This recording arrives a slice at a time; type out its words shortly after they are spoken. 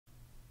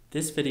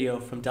This video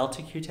from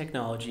Delta-Q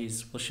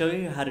Technologies will show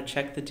you how to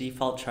check the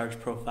default charge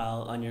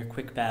profile on your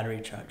QuiQ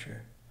battery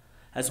charger,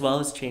 as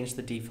well as change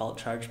the default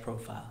charge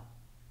profile.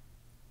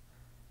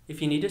 If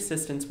you need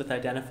assistance with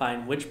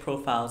identifying which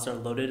profiles are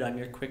loaded on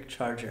your QuiQ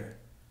charger,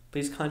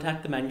 please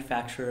contact the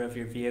manufacturer of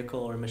your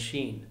vehicle or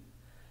machine,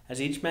 as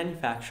each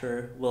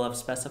manufacturer will have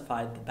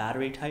specified the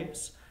battery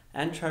types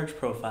and charge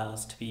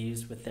profiles to be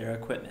used with their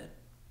equipment.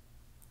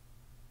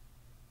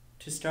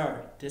 To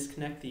start,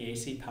 disconnect the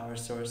AC power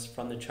source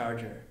from the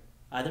charger,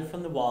 either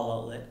from the wall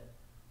outlet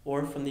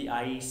or from the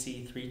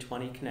IEC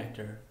 320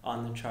 connector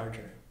on the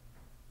charger.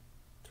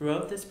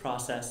 Throughout this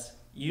process,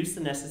 use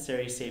the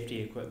necessary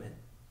safety equipment,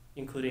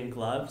 including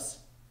gloves,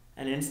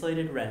 an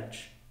insulated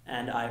wrench,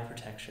 and eye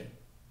protection.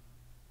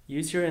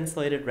 Use your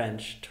insulated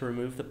wrench to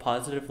remove the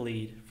positive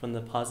lead from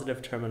the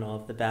positive terminal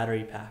of the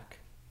battery pack.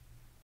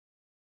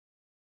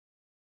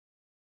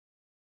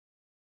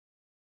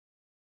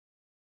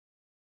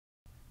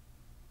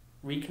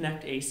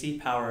 Reconnect AC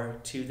power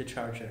to the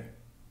charger.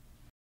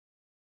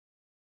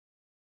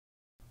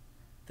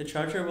 The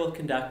charger will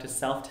conduct a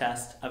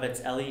self-test of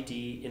its LED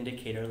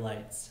indicator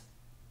lights.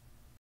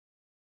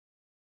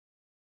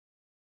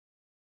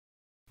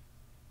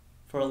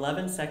 For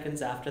 11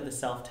 seconds after the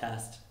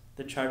self-test,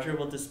 the charger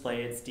will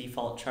display its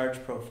default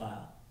charge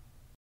profile.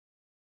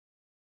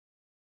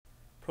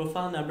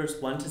 Profile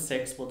numbers 1 to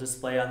 6 will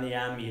display on the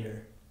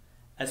ammeter,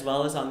 as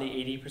well as on the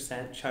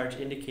 80% charge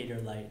indicator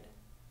light.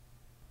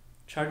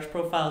 Charge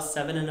profiles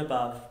 7 and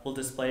above will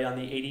display on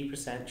the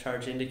 80%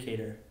 charge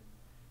indicator.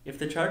 If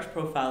the charge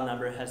profile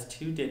number has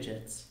 2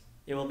 digits,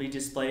 it will be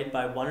displayed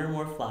by 1 or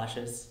more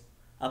flashes,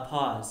 a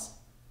pause,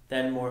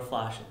 then more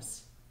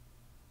flashes.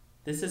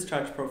 This is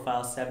charge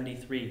profile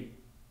 73.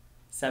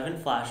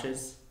 7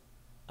 flashes,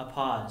 a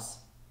pause,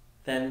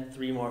 then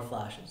 3 more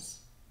flashes.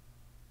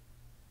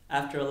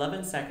 After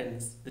 11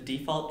 seconds, the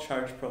default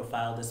charge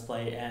profile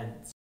display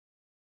ends.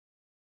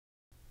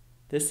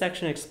 This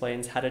section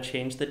explains how to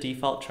change the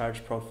default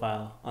charge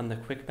profile on the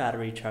QuiQ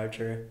battery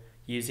charger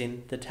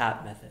using the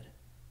tap method.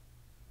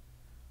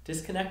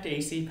 Disconnect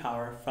AC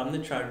power from the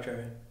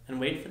charger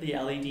and wait for the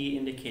LED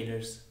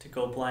indicators to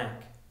go blank.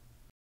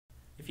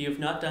 If you have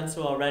not done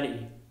so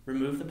already,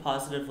 remove the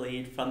positive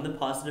lead from the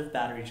positive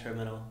battery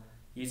terminal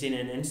using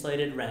an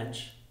insulated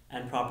wrench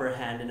and proper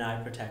hand and eye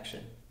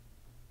protection.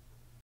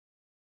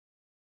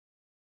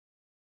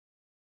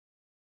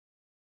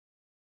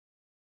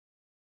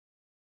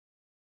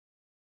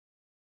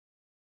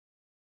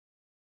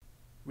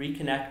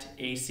 Reconnect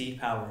AC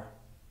power.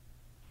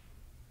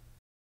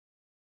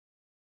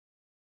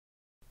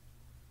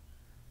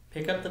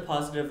 Pick up the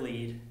positive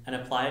lead and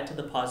apply it to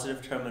the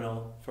positive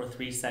terminal for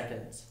 3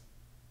 seconds.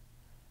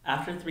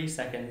 After 3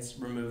 seconds,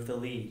 remove the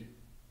lead.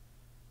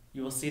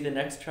 You will see the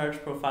next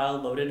charge profile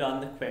loaded on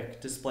the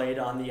QuiQ displayed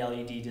on the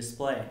LED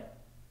display.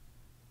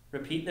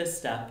 Repeat this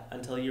step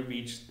until you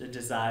reach the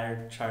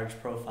desired charge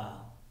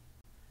profile.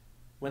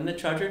 When the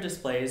charger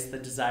displays the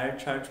desired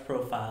charge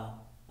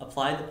profile,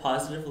 apply the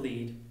positive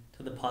lead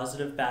to the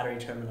positive battery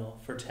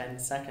terminal for 10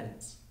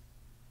 seconds.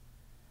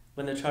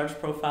 When the charge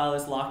profile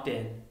is locked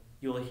in,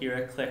 you will hear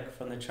a click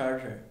from the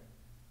charger.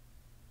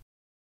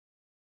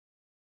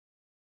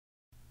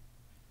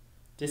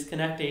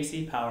 Disconnect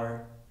AC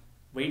power,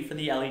 wait for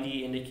the LED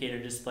indicator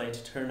display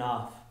to turn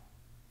off,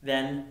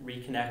 then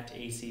reconnect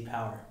AC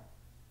power.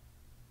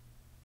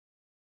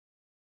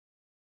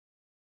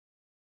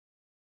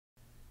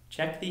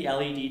 Check the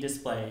LED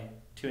display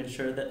to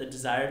ensure that the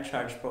desired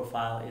charge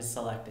profile is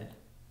selected.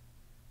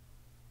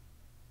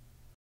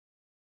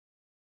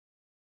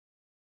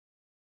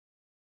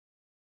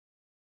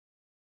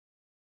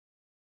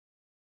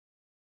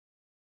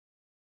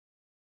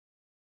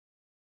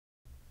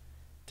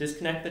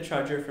 Disconnect the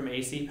charger from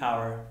AC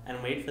power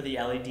and wait for the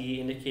LED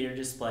indicator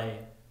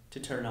display to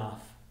turn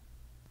off.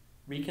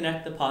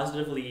 Reconnect the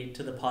positive lead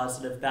to the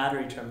positive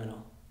battery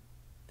terminal.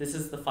 This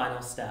is the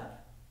final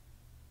step.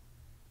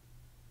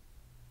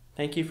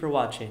 Thank you for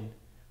watching.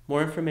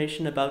 More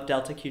information about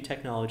Delta-Q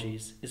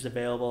Technologies is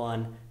available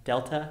on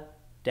delta-q.com.